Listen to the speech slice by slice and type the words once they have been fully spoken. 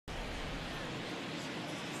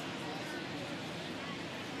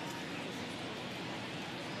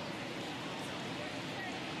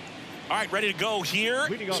All right, ready to go here.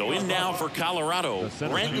 So in now for Colorado,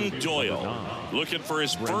 Brenton Doyle. Looking for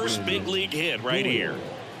his first big league hit right here.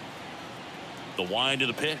 The wind of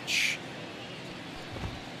the pitch.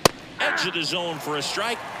 Edge of the zone for a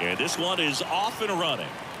strike. And this one is off and running.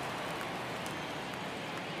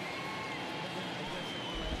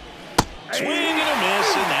 Swing and a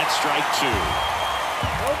miss, and that's strike two.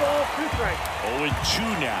 No ball, 2 strikes.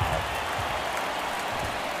 0-2 now.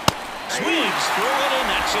 Swings through it, and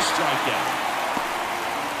that's a strikeout.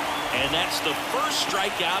 And that's the first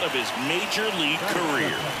strikeout of his major league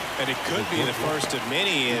career. And it could be the first of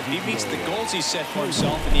many if he meets the goals he set for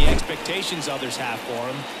himself and the expectations others have for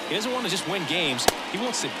him. He doesn't want to just win games. He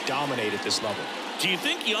wants to dominate at this level. Do you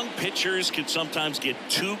think young pitchers can sometimes get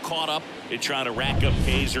too caught up in trying to rack up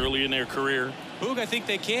Ks early in their career? Boog, I think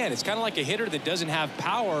they can. It's kind of like a hitter that doesn't have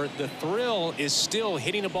power. The thrill is still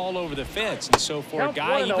hitting a ball over the fence. And so for a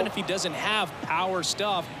guy, even if he doesn't have power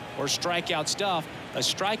stuff or strikeout stuff, a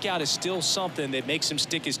strikeout is still something that makes him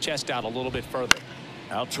stick his chest out a little bit further.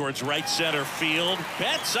 Out towards right center field.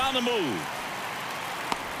 Betts on the move.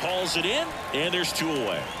 Hauls it in, and there's 2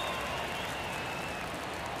 away.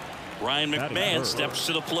 Ryan McMahon steps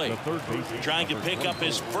to the plate, trying to pick up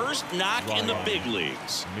his first knock in the big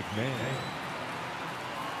leagues.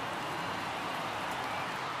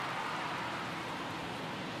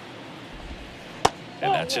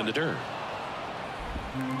 And that's in the dirt.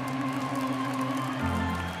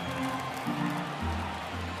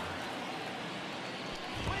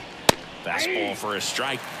 Fastball for a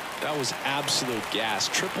strike. That was absolute gas.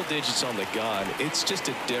 Triple digits on the gun. It's just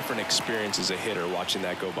a different experience as a hitter watching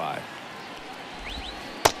that go by.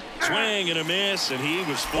 Swing and a miss, and he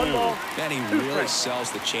was fooled. Man, he really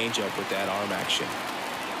sells the changeup with that arm action.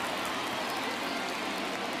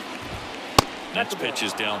 Next pitch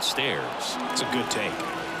is downstairs. It's a good take.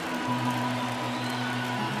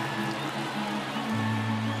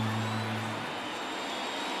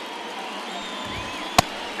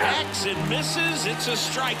 Backs and misses. It's a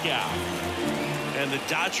strikeout. And the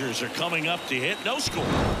Dodgers are coming up to hit. No score.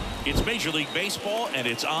 It's Major League Baseball, and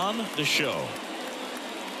it's on the show.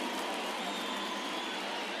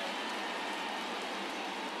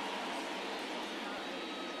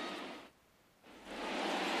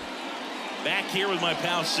 Back here with my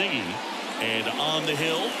pal Singy, and on the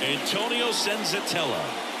hill, Antonio Senzatela.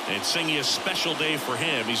 And Singy, a special day for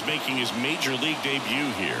him. He's making his major league debut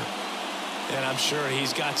here. And I'm sure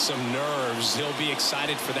he's got some nerves. He'll be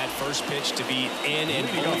excited for that first pitch to be in and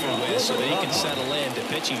over with so that he can settle in to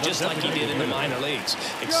pitching just like he did in the minor leagues.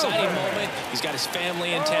 Exciting moment. He's got his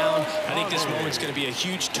family in town. I think this moment's going to be a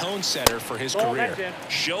huge tone setter for his career.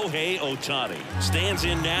 Shohei Ohtani stands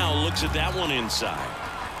in now, looks at that one inside.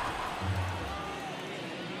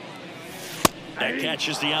 That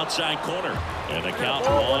catches the outside corner. And the count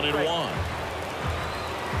 1-1.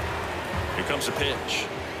 Here comes the pitch.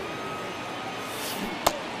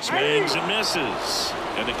 Swings and misses.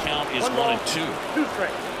 And the count is 1-2. 2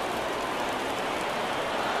 strikes.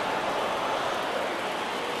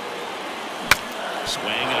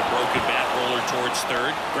 Swing and a broken bat roller towards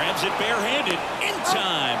third. Grabs it barehanded. In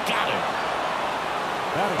time. Got him.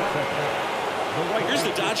 Here's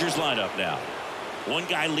the Dodgers lineup now. One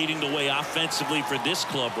guy leading the way offensively for this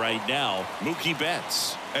club right now, Mookie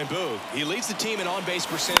Betts. And Boog, he leads the team in on-base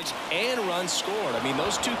percentage and runs scored. I mean,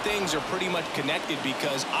 those two things are pretty much connected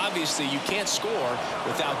because obviously you can't score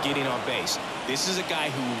without getting on base. This is a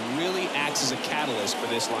guy who really acts as a catalyst for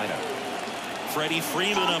this lineup. Freddie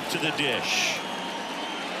Freeman up to the dish.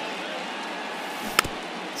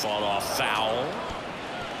 Fought off foul.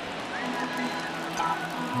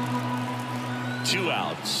 2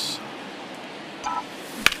 outs.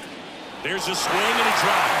 There's a swing and a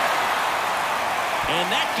drive. And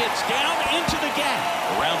that gets down into the gap.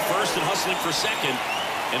 Around first and hustling for second.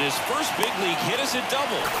 And his first big league hit is a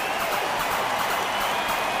double.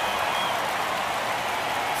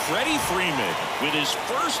 Freddie Freeman with his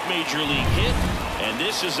first major league hit. And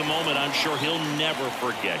this is a moment I'm sure he'll never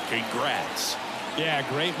forget. Congrats. Yeah,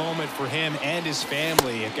 great moment for him and his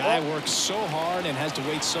family. A guy works so hard and has to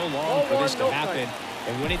wait so long for this to happen.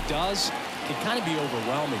 And when it does, it can kind of be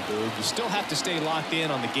overwhelming, Boog. You still have to stay locked in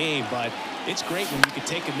on the game, but it's great when you can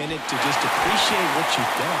take a minute to just appreciate what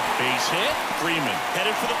you've done. Base hit. Freeman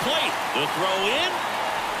headed for the plate. The throw in.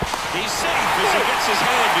 He's safe as he gets his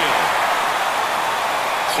hand in.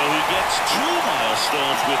 So he gets 2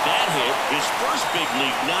 milestones with that hit, his first big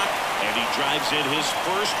league knock, and he drives in his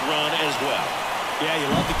first run as well. Yeah, you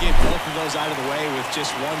love to get both of those out of the way with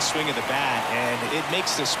just one swing of the bat, and it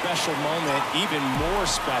makes the special moment even more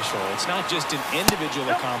special. It's not just an individual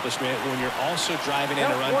accomplishment when you're also driving in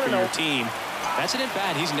a run for your team. That's an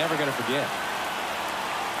at-bat he's never going to forget.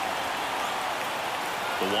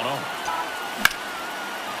 The 1-0.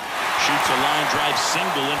 Shoots a line drive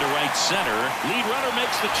single into right center. Lead runner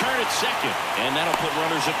makes the turn at second, and that'll put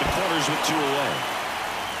runners at the corners with 2 away.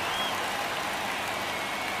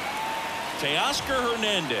 Teoscar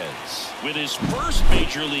Hernandez with his first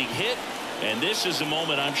major league hit, and this is a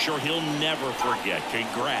moment I'm sure he'll never forget.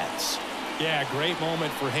 Congrats. Yeah, great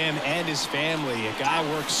moment for him and his family. A guy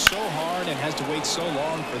works so hard and has to wait so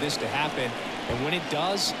long for this to happen, and when it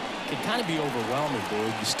does, it can kind of be overwhelming,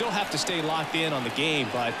 dude. You still have to stay locked in on the game,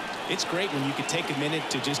 but it's great when you can take a minute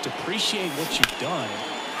to just appreciate what you've done.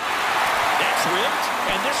 That's ripped,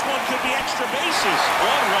 and this one could be extra bases. 1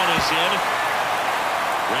 run is in.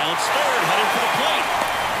 Rounds third, headed for the plate.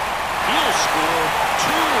 He'll score.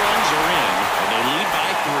 2 runs are in, and they lead by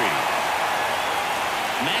 3.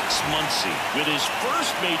 Max Muncy with his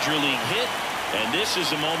first major league hit, and this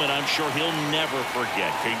is a moment I'm sure he'll never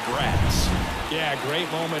forget. Congrats. Yeah, great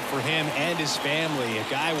moment for him and his family. A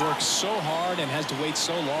guy works so hard and has to wait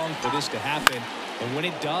so long for this to happen, and when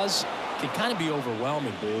it does, it can kind of be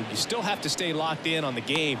overwhelming, dude. You still have to stay locked in on the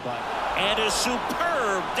game, but... And a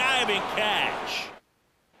superb diving catch.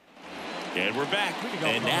 And we're back.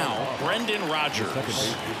 And now, Brendan Rodgers. Well,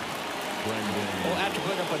 after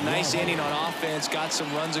putting up a nice inning on offense, got some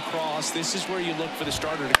runs across, this is where you look for the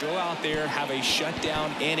starter to go out there, have a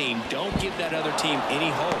shutdown inning. Don't give that other team any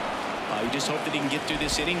hope. You just hope that he can get through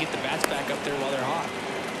this inning, get the bats back up there while they're hot.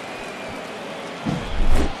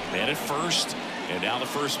 Man at first, and now the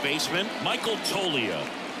first baseman, Michael Toglia.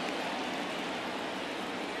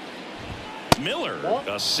 Miller,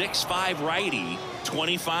 a 6'5" righty,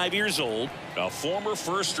 25 years old, a former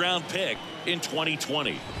first-round pick in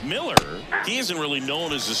 2020. Miller, he isn't really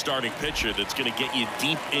known as a starting pitcher that's going to get you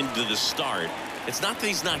deep into the start. It's not that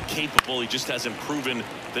he's not capable, he just hasn't proven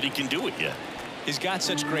that he can do it yet. He's got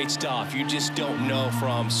such great stuff. You just don't know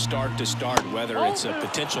from start to start whether it's a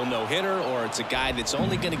potential no-hitter or it's a guy that's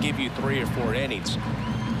only going to give you 3 or 4 innings.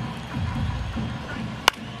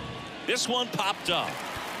 This one popped up.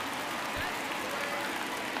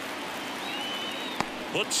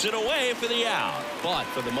 Puts it away for the out. But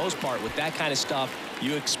for the most part, with that kind of stuff,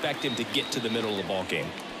 you expect him to get to the middle of the ball game.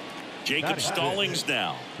 Jacob Stallings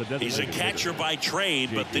now. He's a catcher by trade,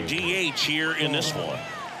 but the DH here in this one.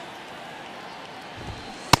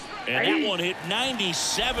 And that one hit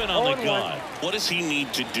 97 on the gun. What does he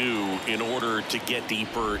need to do in order to get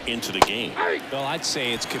deeper into the game? Well, I'd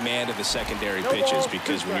say it's command of the secondary pitches,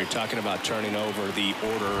 because when you're talking about turning over the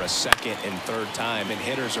order a second and third time and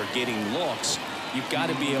hitters are getting looks, you've got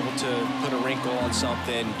to be able to put a wrinkle on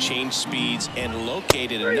something, change speeds, and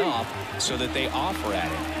locate it enough so that they offer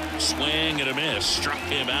at it. Swing and a miss. Struck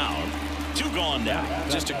him out. 2 gone now.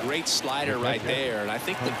 Just a great slider right there. And I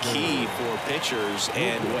think the key for pitchers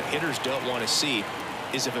and what hitters don't want to see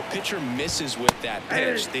is if a pitcher misses with that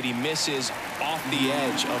pitch, that he misses off the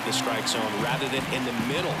edge of the strike zone rather than in the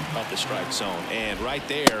middle of the strike zone. And right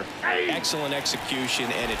there, excellent execution,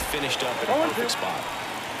 and it finished up at a perfect spot.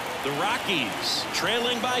 The Rockies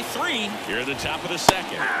trailing by 3 here at the top of the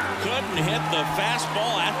second. Couldn't hit the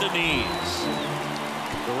fastball at the knees.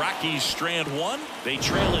 The Rockies strand 1. They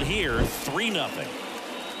trail it here 3-0.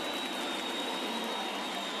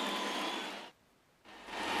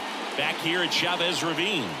 Back here at Chavez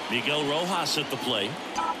Ravine, Miguel Rojas at the plate.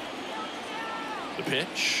 The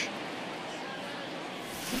pitch.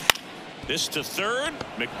 This to third.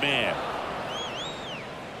 McMahon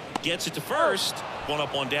gets it to first. 1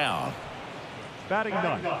 up, 1 down. Batting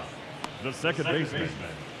ninth, the second baseman,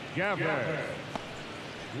 Gavin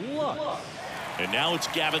Lux. And now it's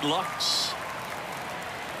Gavin Lux.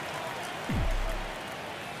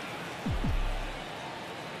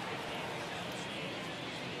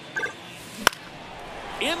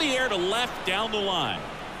 In the air to left down the line.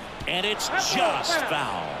 And it's just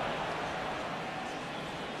foul.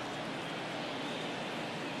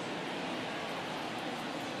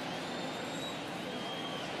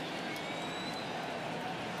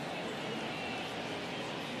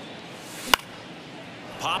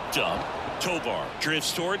 Popped up. Tovar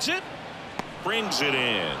drifts towards it. Brings it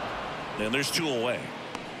in. And there's 2 away.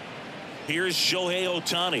 Here's Shohei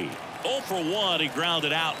Ohtani. 0 for 1. He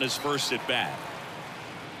grounded out in his first at bat.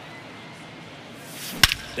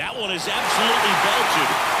 That one is absolutely belted.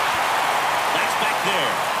 That's back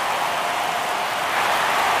there.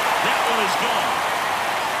 That one is gone.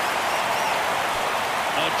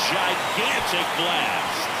 A gigantic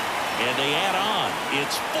blast. and they add on.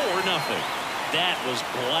 It's 4-0. That was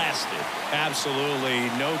blasted. Absolutely,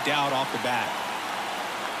 no doubt off the bat.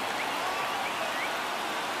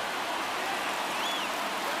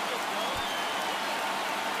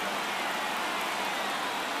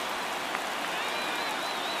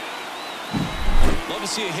 Love to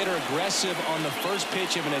see a hitter aggressive on the first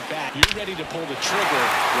pitch of an at-bat. You're ready to pull the trigger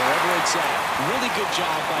wherever it's at. Really good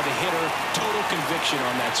job by the hitter. Total conviction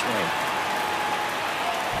on that swing.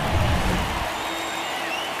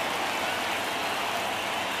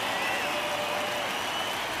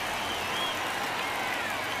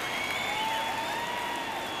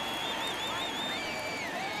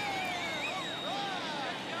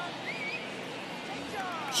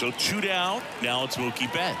 So 2 down. Now it's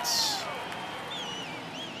Mookie Betts.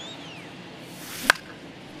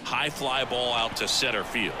 High fly ball out to center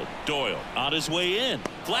field. Doyle on his way in.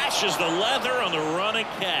 Flashes the leather on the run and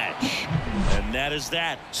catch. And that is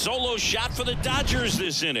that. Solo shot for the Dodgers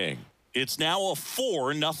this inning. It's now a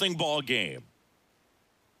 4-0 ball game.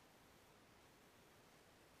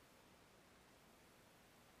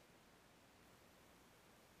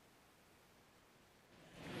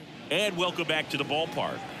 And welcome back to the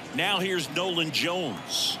ballpark. Now here's Nolan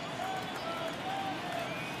Jones.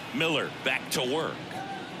 Miller back to work.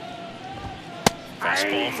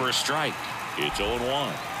 Fastball for a strike. It's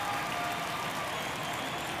 0-1.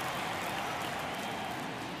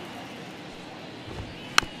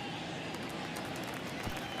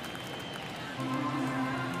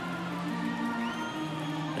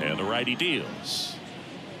 And the righty deals.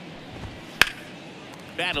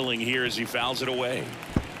 Battling here as he fouls it away.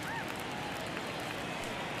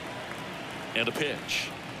 And a pitch.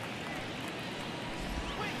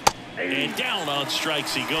 And down on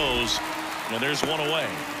strikes he goes. And there's one away.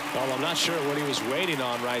 Well, I'm not sure what he was waiting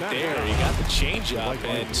on right there. He got the changeup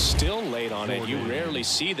and still late on it. You rarely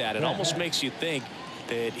see that. It almost makes you think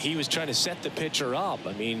that he was trying to set the pitcher up.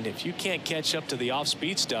 I mean, if you can't catch up to the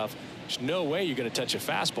off-speed stuff, there's no way you're going to touch a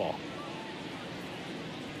fastball.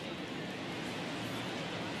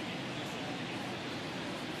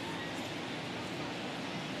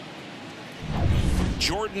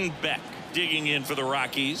 Jordan Beck digging in for the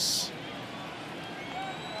Rockies.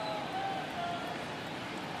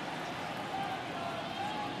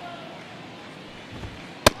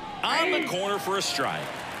 On the corner for a strike.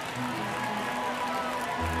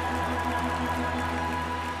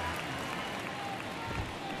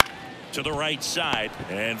 To the right side,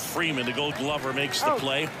 and Freeman, the Gold Glover, makes the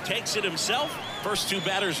play. Takes it himself. First 2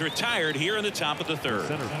 batters retired here in the top of the 3rd.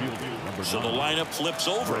 So the lineup flips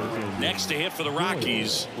over. Next to hit for the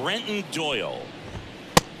Rockies, Brenton Doyle.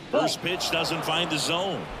 First pitch doesn't find the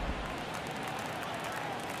zone.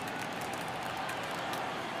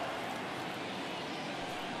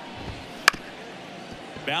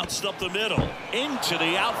 Bounced up the middle into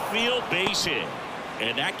the outfield, base hit,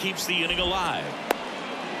 and that keeps the inning alive.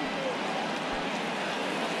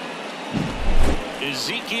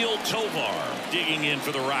 Ezekiel Tovar digging in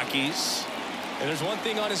for the Rockies. And there's one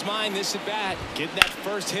thing on his mind this at bat, getting that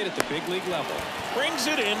first hit at the big league level. Brings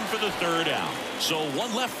it in for the 3rd out. So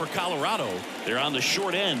 1 left for Colorado. They're on the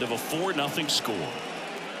short end of a 4-0 score.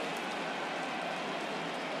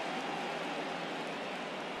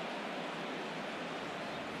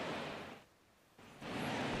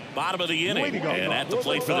 Bottom of the inning, and at the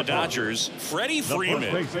plate for the Dodgers, Freddie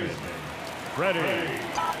Freeman. Freddie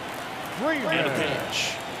Freeman. And a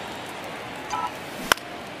pitch.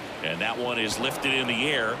 And that one is lifted in the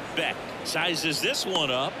air. Beck sizes this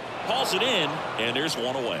one up, hauls it in, and there's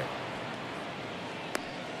one away.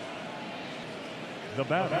 The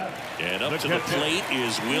batter. And up to the plate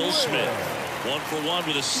is Will Smith. 1 for 1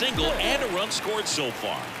 with a single and a run scored so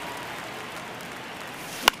far.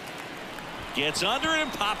 Gets under it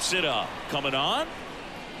and pops it up. Coming on.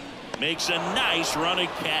 Makes a nice running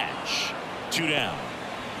catch. 2 down.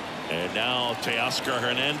 And now Teoscar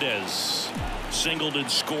Hernandez singled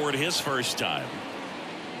and scored his first time.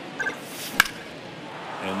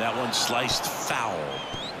 And that one sliced foul.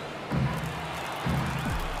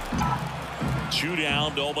 2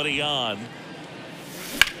 down, nobody on.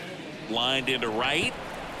 Lined into right.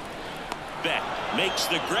 Beck makes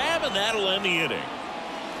the grab, and that'll end the inning.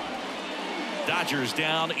 Dodgers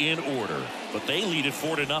down in order, but they lead it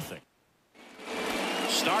 4-0.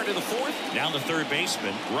 Start of the 4th, down the 3rd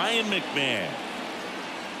baseman, Ryan McMahon.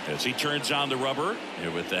 As he turns on the rubber,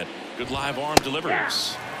 and with that good live arm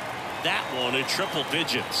delivers. That one in triple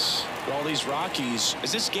digits. Well, these Rockies,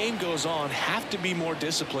 as this game goes on, have to be more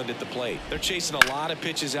disciplined at the plate. They're chasing a lot of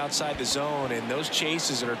pitches outside the zone, and those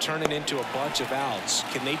chases are turning into a bunch of outs.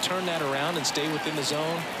 Can they turn that around and stay within the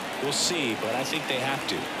zone? We'll see, but I think they have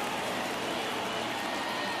to.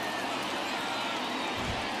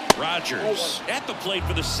 Rogers at the plate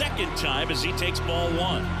for the second time as he takes ball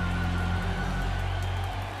one.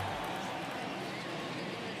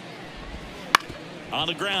 On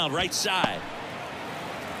the ground, right side.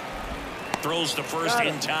 Throws to first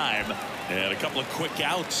in time. And a couple of quick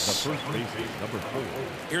outs. The first base is number 4.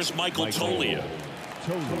 Here's Michael Toglia.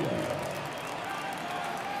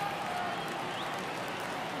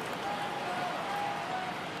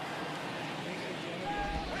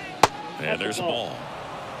 And there's a ball.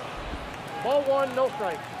 Ball 1, no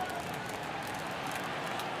strike.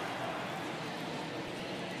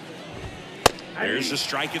 There's the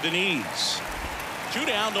strike at the knees. 2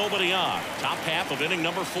 down, nobody on. Top half of inning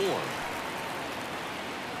number 4.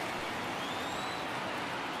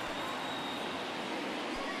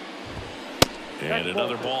 And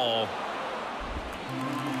another ball.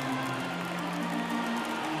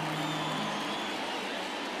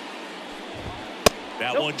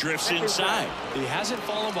 That one drifts inside. He hasn't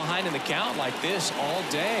fallen behind in the count like this all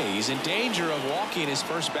day. He's in danger of walking his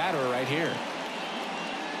first batter right here.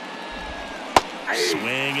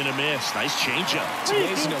 Swing and a miss. Nice changeup. It's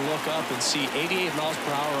amazing to look up and see 88 miles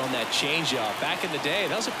per hour on that changeup. Back in the day,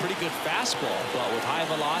 that was a pretty good fastball. But with high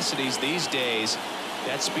velocities these days,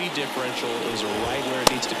 that speed differential is right where it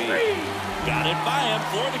needs to be. Got it by him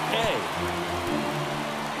for the K.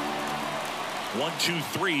 1, 2,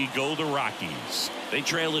 3 go the Rockies. They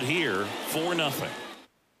trail it here 4-0.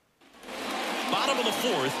 Bottom of the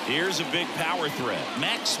 4th. Here's a big power threat.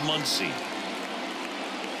 Max Muncy.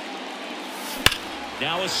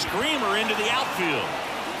 Now a screamer into the outfield.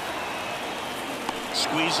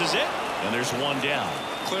 Squeezes it, and there's one down.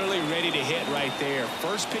 Clearly ready to hit right there.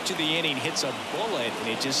 First pitch of the inning hits a bullet, and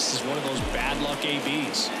it just is one of those bad luck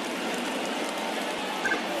ABs.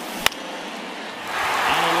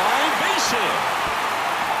 On a line, base hit.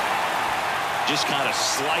 Just kind of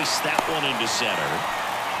sliced that one into center.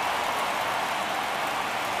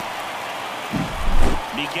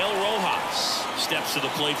 Miguel Rojas steps to the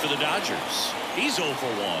plate for the Dodgers. He's 0 for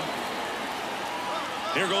 1.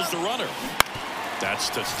 Here goes the runner. That's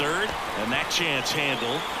to third, and that chance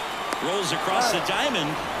handled. Rolls across the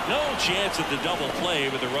diamond. No chance at the double play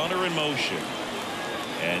with the runner in motion.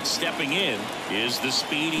 And stepping in is the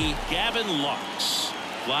speedy Gavin Lux.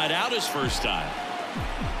 Flied out his first time.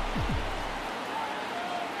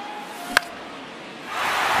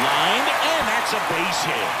 Lined, and that's a base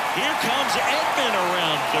hit. Here comes Edman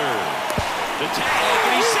around third. The tag,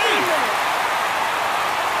 and he's safe.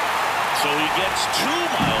 So he gets 2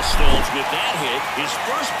 milestones with that hit, his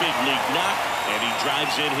first big league knock, and he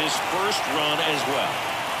drives in his first run as well.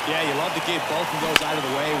 Yeah, you love to get both of those out of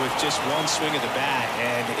the way with just one swing of the bat,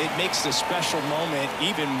 and it makes the special moment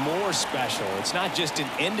even more special. It's not just an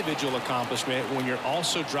individual accomplishment when you're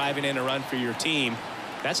also driving in a run for your team.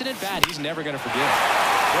 That's an at-bat he's never going to forget.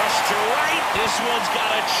 Rush to right. This one's got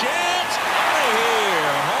a chance. Out of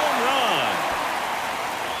here. Home run.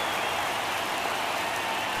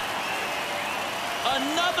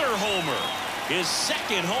 Another homer. His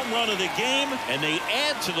second home run of the game, and they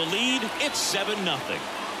add to the lead. It's 7-0.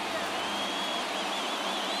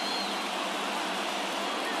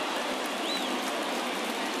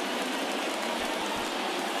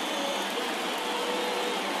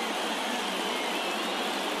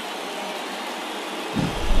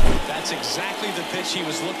 That's exactly the pitch he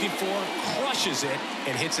was looking for. Crushes it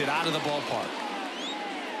and hits it out of the ballpark.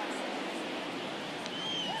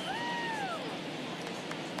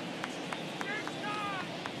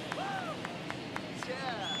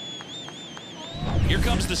 Here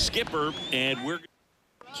comes the skipper, and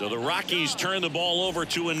so the Rockies turn the ball over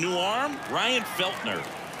to a new arm, Ryan Feltner.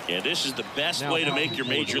 And this is the best way to make your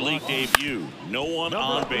major league debut. No one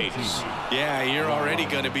on base. Yeah, you're already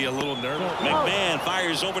going to be a little nervous. McMahon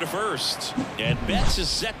fires over to first, and Betts is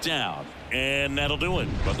set down, and that'll do it.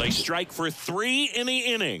 But they strike for 3 in the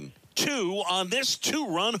inning, 2 on this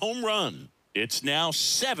 2-run home run. It's now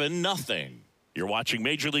 7-0. You're watching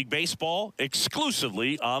Major League Baseball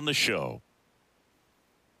exclusively on the show.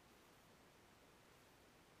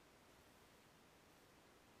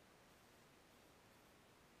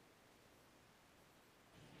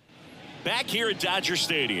 Back here at Dodger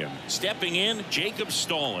Stadium, stepping in, Jacob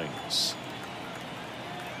Stallings.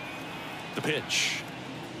 The pitch.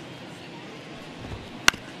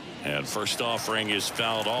 And first offering is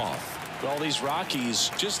fouled off. Well, these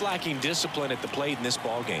Rockies just lacking discipline at the plate in this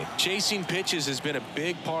ballgame. Chasing pitches has been a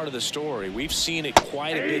big part of the story. We've seen it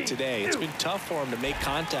quite a bit today. It's been tough for them to make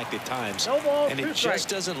contact at times, and it just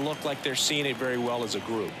doesn't look like they're seeing it very well as a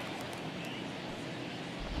group.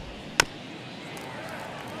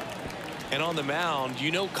 And on the mound, you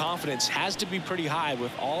know confidence has to be pretty high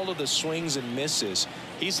with all of the swings and misses.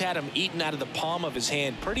 He's had him eaten out of the palm of his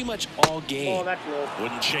hand pretty much all game. Oh, that's low.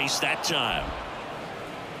 Wouldn't chase that time.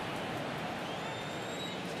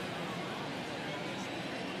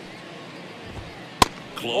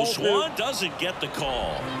 Close one, doesn't get the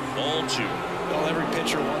call. Ball 2. Well, every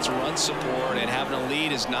pitcher wants run support, and having a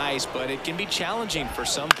lead is nice, but it can be challenging for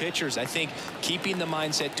some pitchers. I think keeping the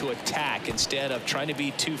mindset to attack instead of trying to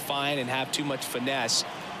be too fine and have too much finesse.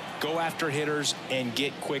 Go after hitters and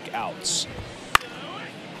get quick outs.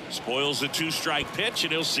 Spoils a 2-strike pitch,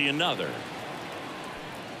 and he'll see another.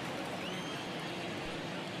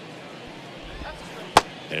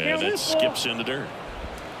 And it skips in the dirt.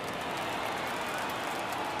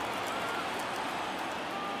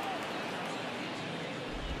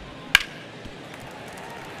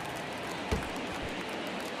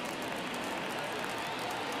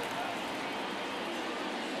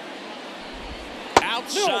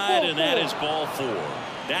 Outside, and that is ball 4.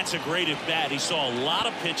 That's a great at bat. He saw a lot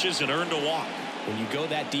of pitches and earned a walk. When you go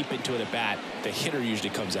that deep into an at bat, the hitter usually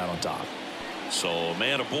comes out on top. So a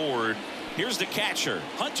man aboard. Here's the catcher,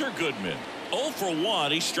 Hunter Goodman. 0 for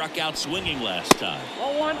 1. He struck out swinging last time.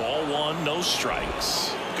 Ball 1. Ball 1, no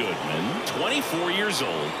strikes. Goodman, 24 years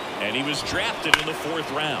old, and he was drafted in the 4th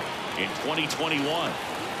round in 2021.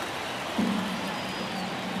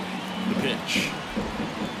 The pitch.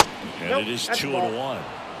 And nope, it is 2-1.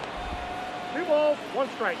 2 balls, 1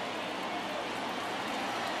 strike.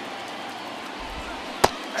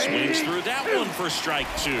 Swings through that one for strike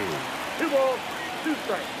 2. 2 balls, 2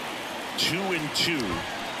 strikes. 2 and 2.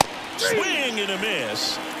 Swing and a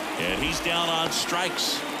miss. And he's down on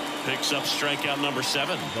strikes. Picks up strikeout number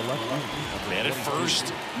 7. And at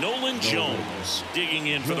first, Nolan Jones digging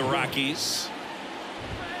in for the Rockies.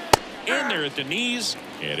 In there at the knees,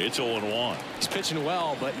 and it's 0-1. He's pitching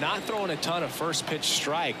well, but not throwing a ton of first pitch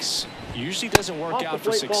strikes. Usually doesn't work out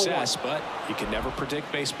for success, but you can never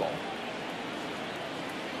predict baseball.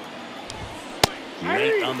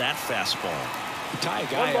 Late on that fastball. You tie a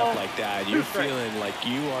guy up like that, you're feeling like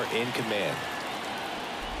you are in command.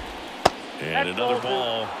 And another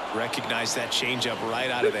ball. Recognize that changeup right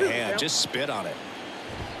out of the hand. Just spit on it.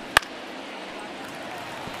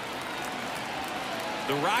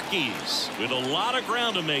 The Rockies with a lot of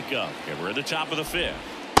ground to make up. And we're at the top of the 5th.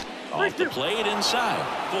 Off the plate inside.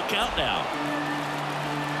 Full count now.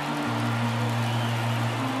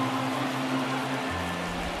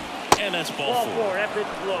 And that's ball 4. That pitch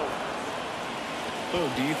is low.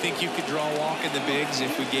 Oh, do you think you could draw a walk in the bigs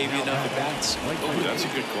if we gave you enough at bats? Oh, that's a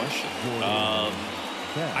good question.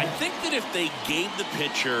 I think that if they gave the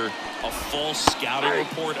pitcher a full scouting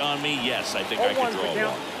report on me, yes, I think I could draw a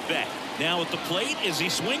walk. Bet. Now at the plate as he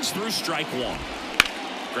swings through strike 1.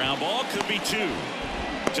 Ground ball could be 2.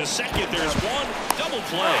 To second, there's 1. Double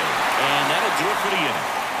play. And that'll do it for the inning.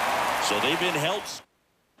 So they've been held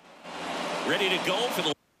ready to go for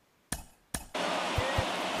the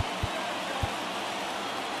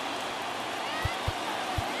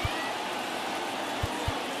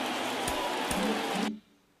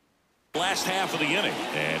last half of the inning.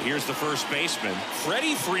 And here's the first baseman,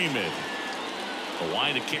 Freddie Freeman. The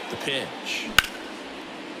line to kick the pitch.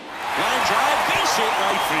 Line drive, base hit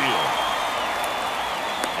right field.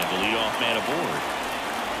 And the leadoff man aboard.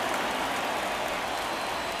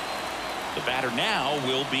 The batter now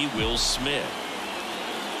will be Will Smith.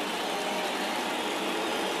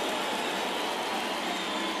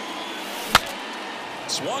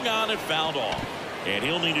 Swung on and fouled off. And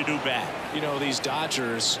he'll need a new bat. You know, these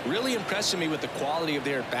Dodgers really impressing me with the quality of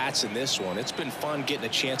their bats in this one. It's been fun getting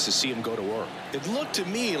a chance to see them go to work. It looked to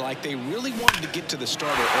me like they really wanted to get to the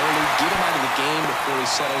starter early, get him out of the game before he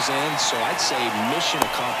settles in. So I'd say mission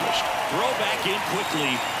accomplished. Throw back in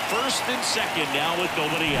quickly. First and second now with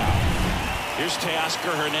nobody out. Here's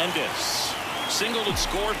Teoscar Hernandez. Singled and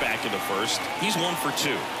scored back in the first. He's 1 for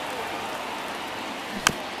 2.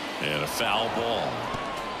 And a foul ball.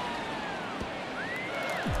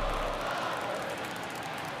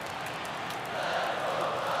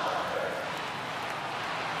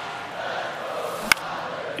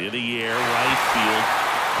 In the air, right field,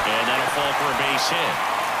 and that'll fall for a base hit.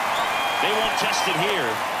 They won't test it here.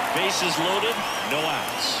 Bases loaded, no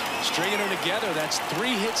outs. Stringing them together, that's 3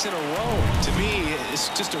 hits in a row. To me, it's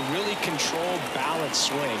just a really controlled, balanced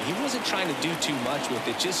swing. He wasn't trying to do too much with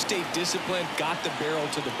it. Just stayed disciplined, got the barrel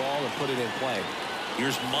to the ball, and put it in play.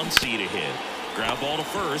 Here's Muncy to hit. Ground ball to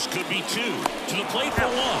first, could be 2. To the plate for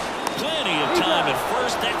 1. Plenty of time at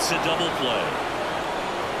first. That's a double play.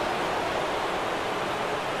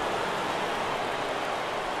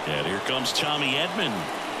 And here comes Tommy Edman,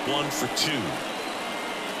 1 for 2.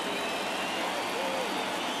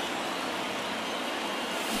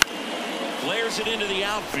 Flares fires it into the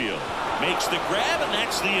outfield. Makes the grab, and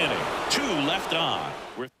that's the inning. 2 left on.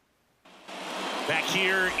 We're back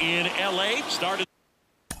here in L.A. Started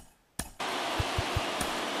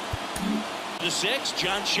the 6th,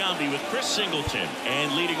 John Shambi with Chris Singleton.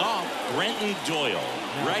 And leading off, Brenton Doyle.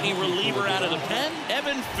 Righty reliever out of the pen,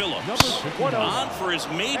 Evan Phillips. On for his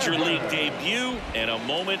major league debut, and a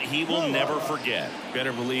moment he will never forget.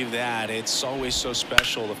 Better believe that. It's always so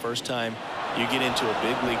special the first time you get into a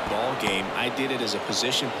big league ball game. I did it as a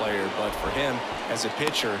position player, but for him as a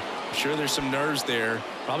pitcher, I'm sure there's some nerves there.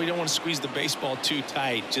 Probably don't want to squeeze the baseball too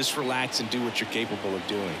tight. Just relax and do what you're capable of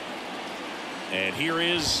doing. And here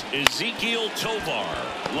is Ezekiel Tovar.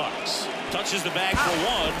 Lux touches the bag for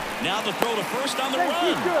 1. Now the throw to first on the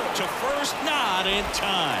run. To first, not in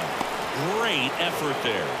time. Great effort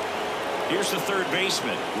there. Here's the third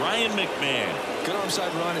baseman, Ryan McMahon. Good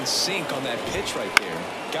onside run and sink on that pitch right there.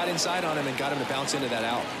 Got inside on him and got him to bounce into that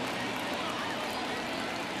out.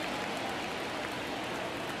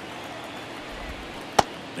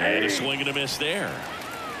 And a swing and a miss there.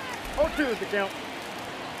 0-2 is the count.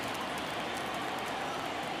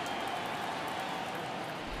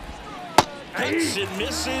 Hits and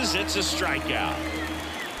misses. It's a strikeout.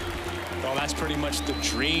 Well, that's pretty much the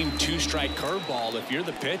dream 2-strike curveball. If you're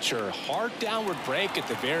the pitcher, hard downward break at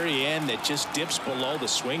the very end that just dips below the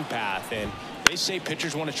swing path. And they say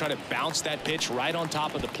pitchers want to try to bounce that pitch right on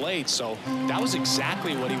top of the plate. So that was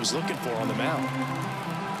exactly what he was looking for on the mound.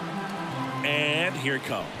 And here it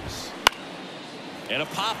comes. And a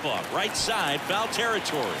pop-up right side, foul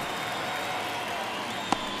territory.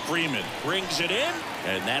 Freeman brings it in,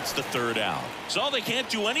 and that's the third out. So they can't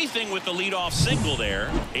do anything with the leadoff single there.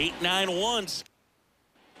 8-9-1.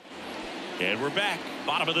 And we're back.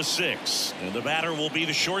 Bottom of the 6th. And the batter will be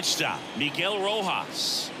the shortstop, Miguel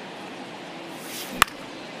Rojas.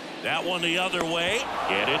 That one the other way,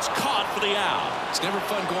 and it's caught for the out. It's never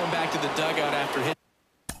fun going back to the dugout after hitting.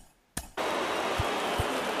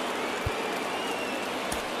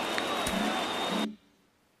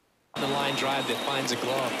 The line drive that finds a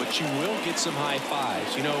glove, but you will get some high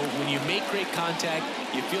fives. You know, when you make great contact,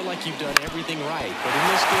 you feel like you've done everything right. But in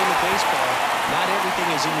this game of baseball, not everything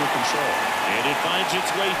is in your control. And it finds its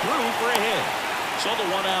way through for a hit. So the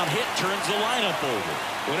 1-out hit turns the lineup over.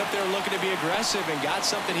 Went up there looking to be aggressive and got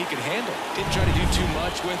something he could handle. Didn't try to do too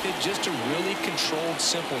much with it, just a really controlled,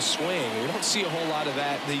 simple swing. We don't see a whole lot of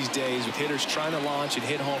that these days with hitters trying to launch and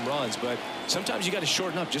hit home runs, but sometimes you got to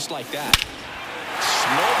shorten up just like that.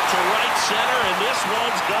 Smoke to right center, and this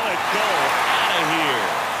one's gonna go out of here.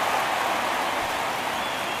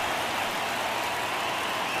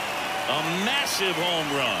 A massive home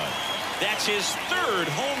run. That's his 3rd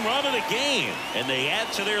home run of the game, and they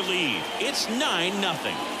add to their lead. It's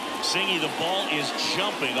 9-0. Singy, the ball is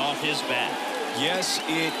jumping off his bat. Yes,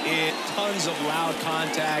 it tons of loud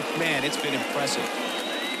contact. Man, it's been impressive.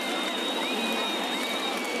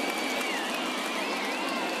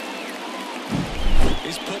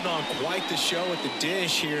 He's putting on quite the show at the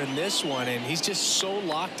dish here in this one, and he's just so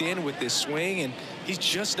locked in with this swing, and he's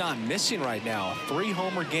just not missing right now.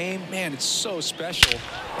 3-homer game, man, it's so special.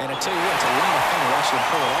 And I tell you what, it's a lot of fun watching him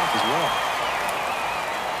pull it off as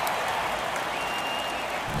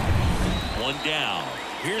well. 1 down.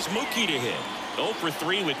 Here's Mookie to hit. 0 for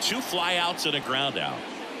 3 with 2 flyouts and a ground out.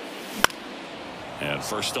 And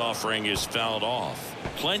first offering is fouled off.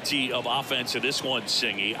 Plenty of offense in this one,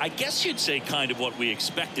 Singy. I guess you'd say kind of what we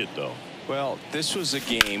expected, though. Well, this was a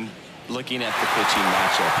game, looking at the pitching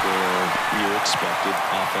matchup, where you expected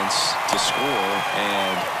offense to score,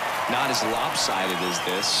 and not as lopsided as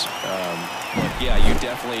this. But yeah, you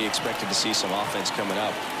definitely expected to see some offense coming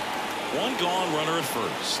up. 1 gone, runner at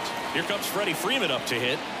first. Here comes Freddie Freeman up to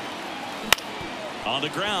hit. On the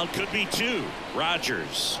ground, could be 2.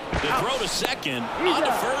 Rogers. The throw to second. On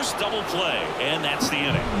to first, double play. And that's the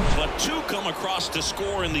inning. But 2 come across to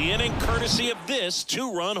score in the inning, courtesy of this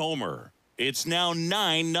 2-run homer. It's now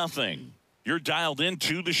 9-0. You're dialed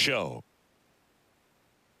into the show.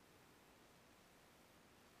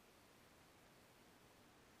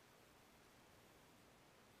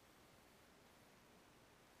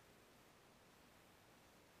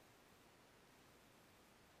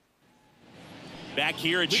 Back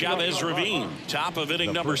here at Chavez Ravine, top of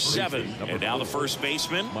inning number 7. And now the first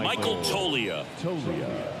baseman, Michael Toglia.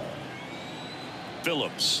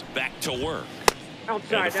 Phillips back to work. And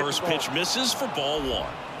the first pitch misses for ball 1.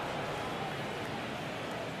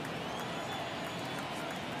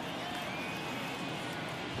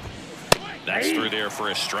 That's through there for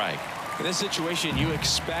a strike. In this situation, you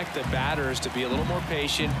expect the batters to be a little more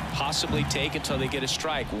patient, possibly take until they get a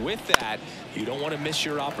strike. With that, you don't want to miss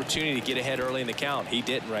your opportunity to get ahead early in the count. He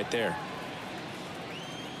didn't right there.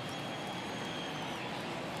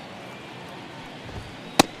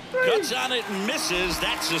 Cuts on it and misses.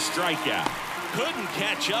 That's a strikeout. Couldn't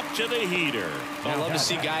catch up to the heater. I love to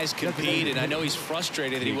see guys compete, and I know he's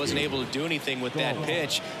frustrated that he wasn't able to do anything with that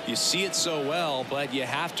pitch. You see it so well, but you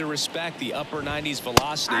have to respect the upper 90s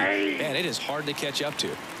velocity. Man, it is hard to catch up to.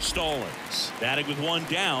 Stallings, batting with one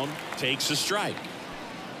down, takes a strike.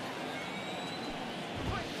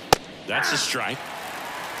 That's a strike.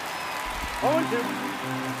 0-2.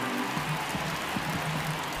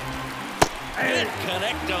 Can't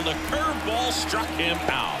connect on the curveball, struck him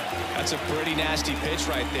out. That's a pretty nasty pitch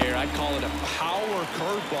right there. I'd call it a power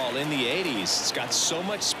curveball in the 80s. It's got so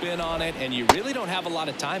much spin on it, and you really don't have a lot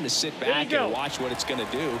of time to sit back and watch what it's going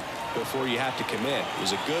to do before you have to commit. It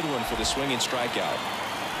was a good one for the swinging strikeout.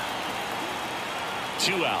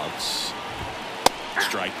 2 outs.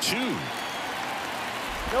 Strike 2.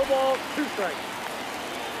 No ball, 2 strikes.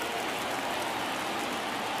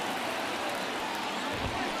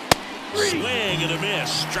 Swing and a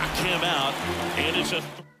miss. Struck him out. And it's a...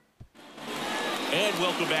 And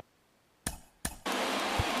welcome back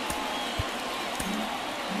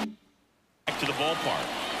to the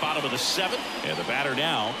ballpark. Bottom of the 7th. And the batter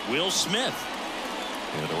now, Will Smith.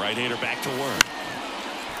 And the right-hander back to work.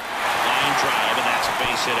 Line drive, and that's a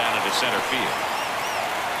base hit out into center field.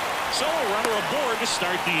 So a runner aboard to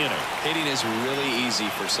start the inning. Hitting is really easy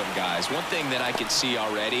for some guys. One thing that I can see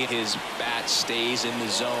already, his bat stays in the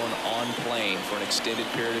zone on plane for an extended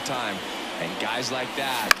period of time. And guys like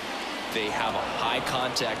that, they have a high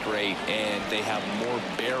contact rate and they have more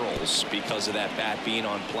barrels because of that bat being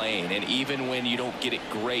on plane. And even when you don't get it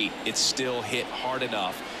great, it's still hit hard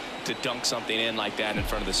enough to dunk something in like that in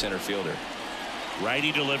front of the center fielder.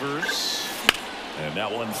 Righty delivers, and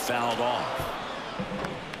that one fouled off.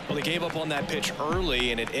 Well, he gave up on that pitch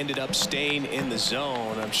early, and it ended up staying in the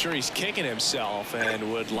zone. I'm sure he's kicking himself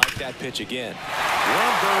and would like that pitch again.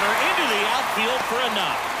 One burner into the outfield for a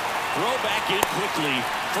knock. Throw back in quickly.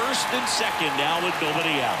 First and second now with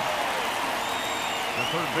nobody out. The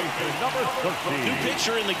third baseman, number 13. New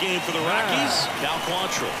pitcher in the game for the Rockies, Cal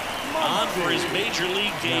Quantrill. On for his major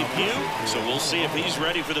league debut, so we'll see if he's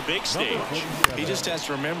ready for the big stage. He just has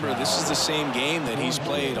to remember this is the same game that he's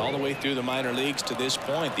played all the way through the minor leagues to this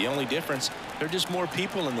point. The only difference, there are just more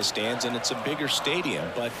people in the stands and it's a bigger stadium,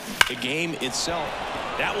 but the game itself.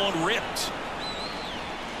 That one ripped.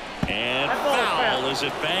 And foul as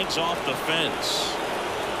it bangs off the fence.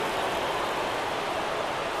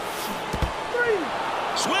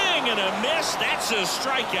 Swing and a miss. That's a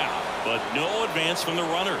strikeout, but no advance from the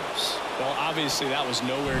runners. Well, obviously that was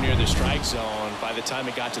nowhere near the strike zone by the time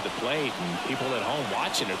it got to the plate, and people at home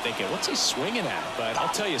watching are thinking, what's he swinging at? But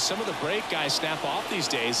I'll tell you, some of the break guys snap off these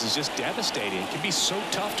days is just devastating. It can be so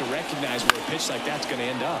tough to recognize where a pitch like that's going to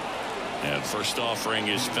end up. And first offering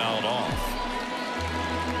is fouled off.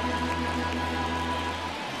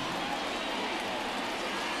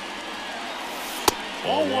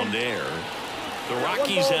 Ball one there. The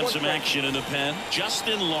Rockies have some action in the pen.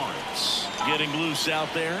 Justin Lawrence getting loose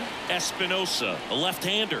out there. Espinosa, a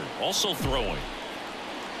left-hander, also throwing.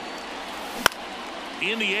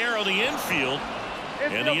 In the air on the infield.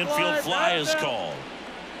 And the infield fly is called.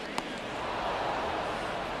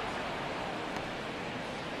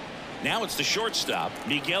 Now it's the shortstop,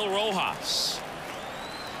 Miguel Rojas.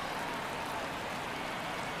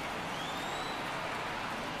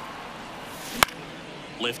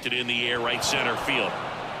 Lifted in the air, right center field.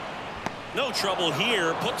 No trouble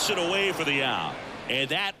here. Puts it away for the out. And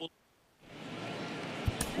that will...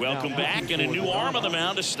 Welcome back, and a new arm on the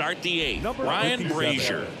mound to start the 8th. Ryan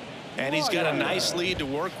Brazier. And he's got a nice lead to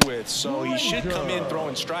work with, so he should come in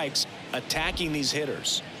throwing strikes, attacking these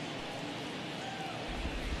hitters.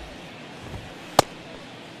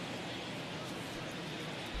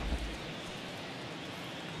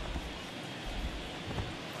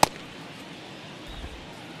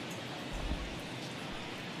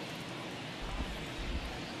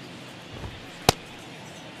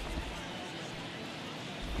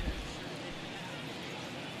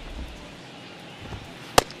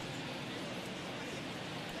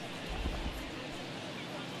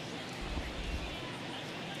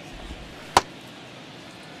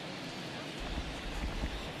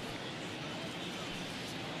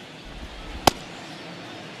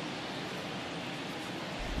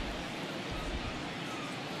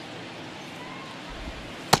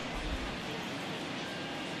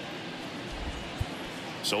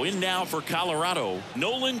 So in now for Colorado,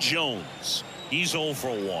 Nolan Jones. He's 0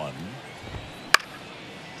 for 1.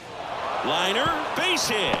 Liner, base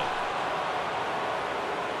hit.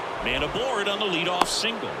 Man aboard on the leadoff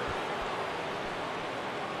single.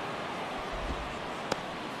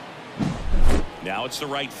 Now it's the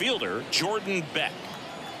right fielder, Jordan Beck.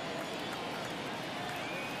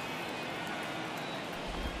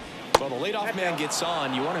 the leadoff man gets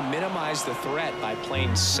on, you want to minimize the threat by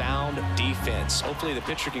playing sound defense. Hopefully the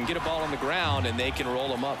pitcher can get a ball on the ground and they can roll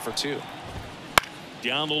him up for 2.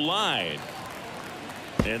 Down the line.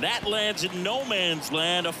 And that lands in no man's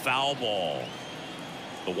land, a foul ball.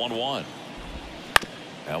 The 1-1.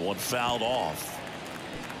 That one fouled off.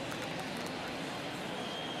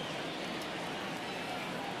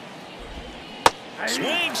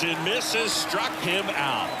 Swings and misses, struck him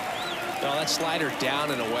out. Well, that slider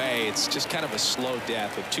down and away, it's just kind of a slow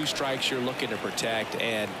death. With 2 strikes, you're looking to protect,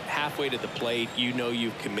 and halfway to the plate, you know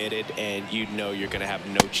you've committed, and you know you're going to have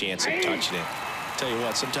no chance of touching it. Tell you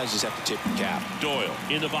what, sometimes you just have to tip your cap. Doyle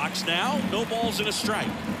in the box now, no balls and a strike.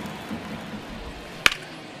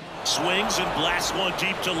 Swings and blasts one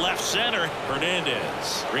deep to left center.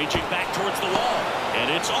 Hernandez reaching back towards the wall,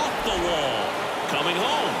 and it's off the wall. Coming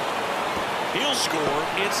home. He'll score.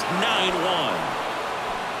 It's 9-1.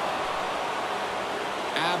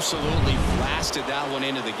 Absolutely blasted that one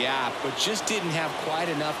into the gap, but just didn't have quite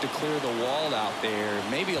enough to clear the wall out there.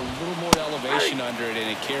 Maybe a little more elevation under it and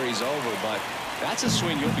it carries over, but that's a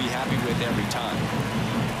swing you'll be happy with every time.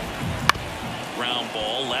 Ground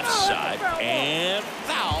ball left side and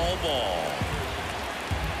foul ball.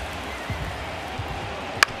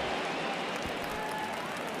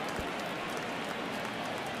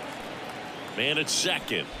 Man at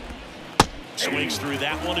second. Swings through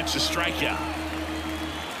that one. It's a strikeout.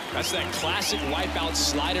 That's that classic wipeout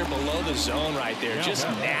slider below the zone right there. Just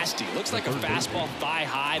nasty. Looks like a fastball thigh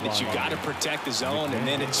high that you got to protect the zone, and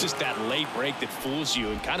then it's just that late break that fools you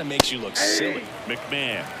and kind of makes you look silly.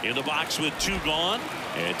 McMahon in the box with 2 gone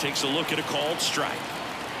and takes a look at a called strike.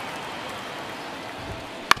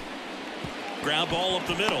 Ground ball up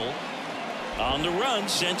the middle. On the run,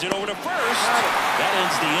 sends it over to first. That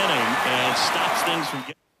ends the inning and stops things from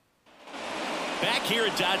getting back here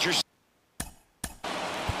at Dodgers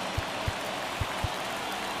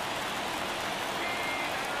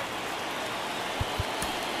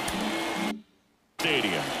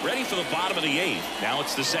Stadium. Ready for the bottom of the 8th. Now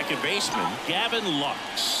it's the second baseman, Gavin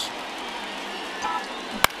Lux.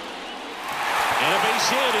 And a base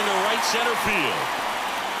hit into right center field.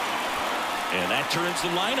 And that turns the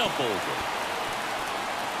lineup over.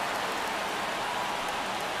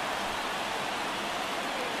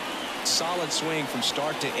 Solid swing from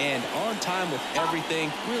start to end, on time with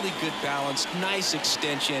everything, really good balance, nice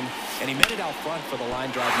extension, and he made it out front for the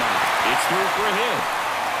line drive now. It's through for a hit.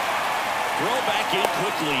 Throw back in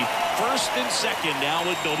quickly. First and second now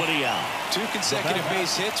with nobody out. 2 consecutive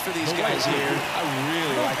base hits for these guys here. I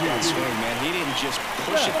really like that swing, man. He didn't just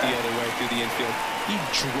push it the other way through the infield. He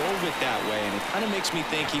drove it that way, and it kind of makes me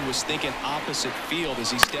think he was thinking opposite field as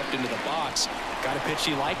he stepped into the box. Got a pitch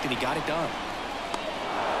he liked, and he got it done.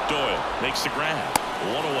 Doyle makes the grab.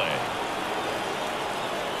 1 away.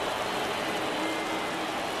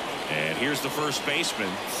 And here's the first baseman,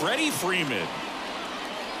 Freddie Freeman.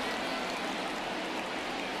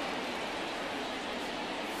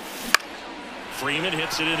 Freeman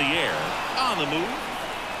hits it in the air. On the move.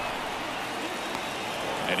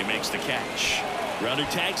 And he makes the catch. Runner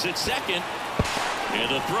tags at second. And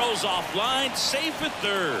the throw's offline. Safe at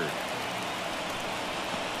third.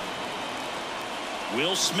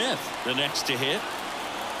 Will Smith, the next to hit.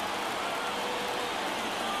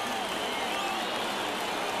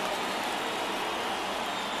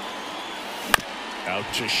 Out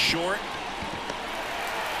to short.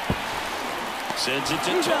 Sends it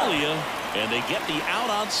to Talia, and they get the out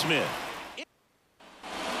on Smith.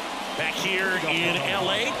 Back here in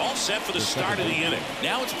L.A., all set for the start of the inning.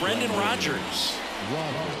 Now it's Brendan Rodgers.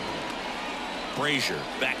 Frazier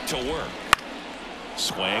back to work.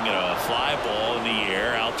 Swing and a fly ball in the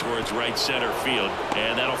air out towards right center field,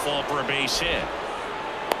 and that'll fall for a base hit.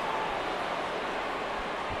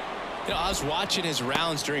 You know, I was watching his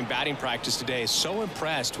rounds during batting practice today. So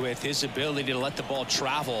impressed with his ability to let the ball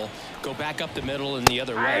travel, go back up the middle and the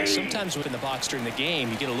other way. Sometimes within the box during the game,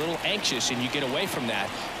 you get a little anxious and you get away from that.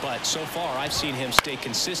 But so far, I've seen him stay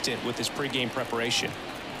consistent with his pregame preparation.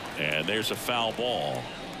 And there's a foul ball.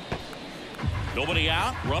 Nobody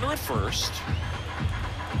out. Runner at first.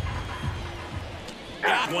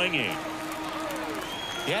 Swinging.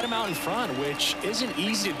 He had him out in front, which isn't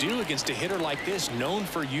easy to do against a hitter like this, known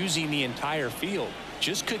for using the entire field.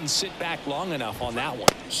 Just couldn't sit back long enough on that one.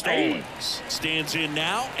 Stallings stands in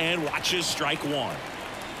now and watches strike 1.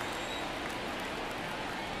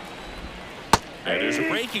 And there's a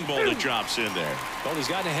breaking ball that drops in there. Well, he's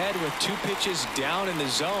gotten ahead with 2 pitches down in the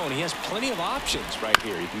zone. He has plenty of options right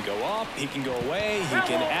here. He can go up, he can go away, he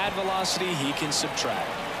can add velocity, he can subtract.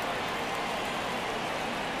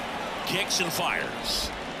 Kicks and fires.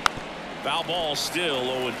 Foul ball, still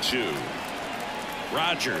 0-2.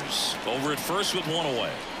 Rogers over at first with one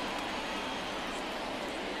away.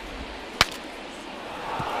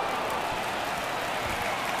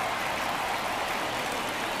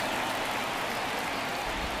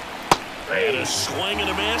 And a swing and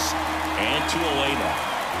a miss, and 2 away now.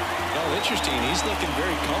 Well, interesting. He's looking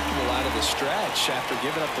very comfortable out of the stretch after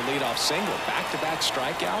giving up the leadoff single. Back-to-back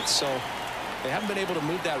strikeouts, so they haven't been able to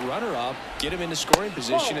move that runner up, get him into scoring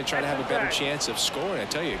position, and try to have a better chance of scoring. I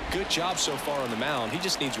tell you, good job so far on the mound. He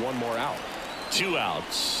just needs one more out. 2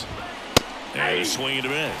 outs. And a swing and a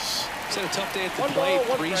miss. It's had a tough day at the plate.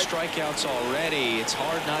 3 strikeouts already. It's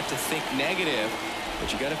hard not to think negative,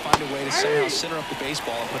 but you got to find a way to somehow center up the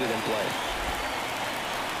baseball and put it in play.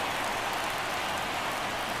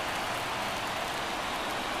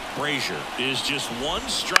 Brazier is just 1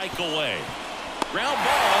 strike away. Ground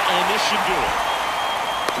ball, and this should do it.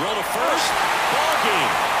 Throw to first, ball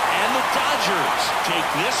game, and the Dodgers take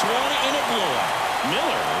this one in a blowout.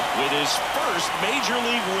 Miller with his first major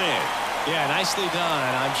league win. Yeah, nicely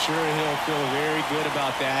done. I'm sure he'll feel very good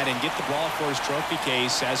about that and get the ball for his trophy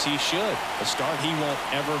case, as he should. A start he won't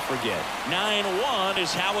ever forget. 9-1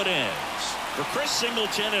 is how it ends. For Chris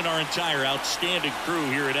Singleton and our entire outstanding crew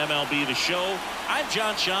here at MLB The Show, I'm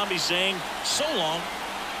John Shambi saying so long.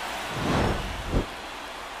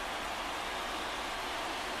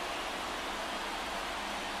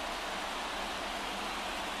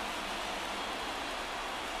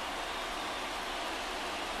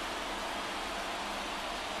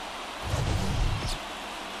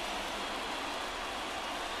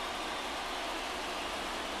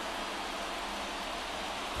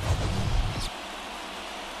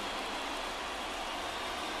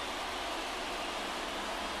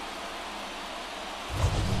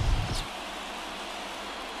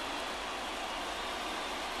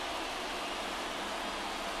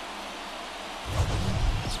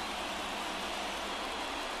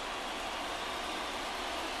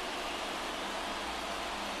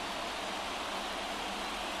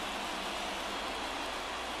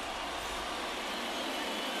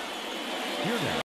 Here now.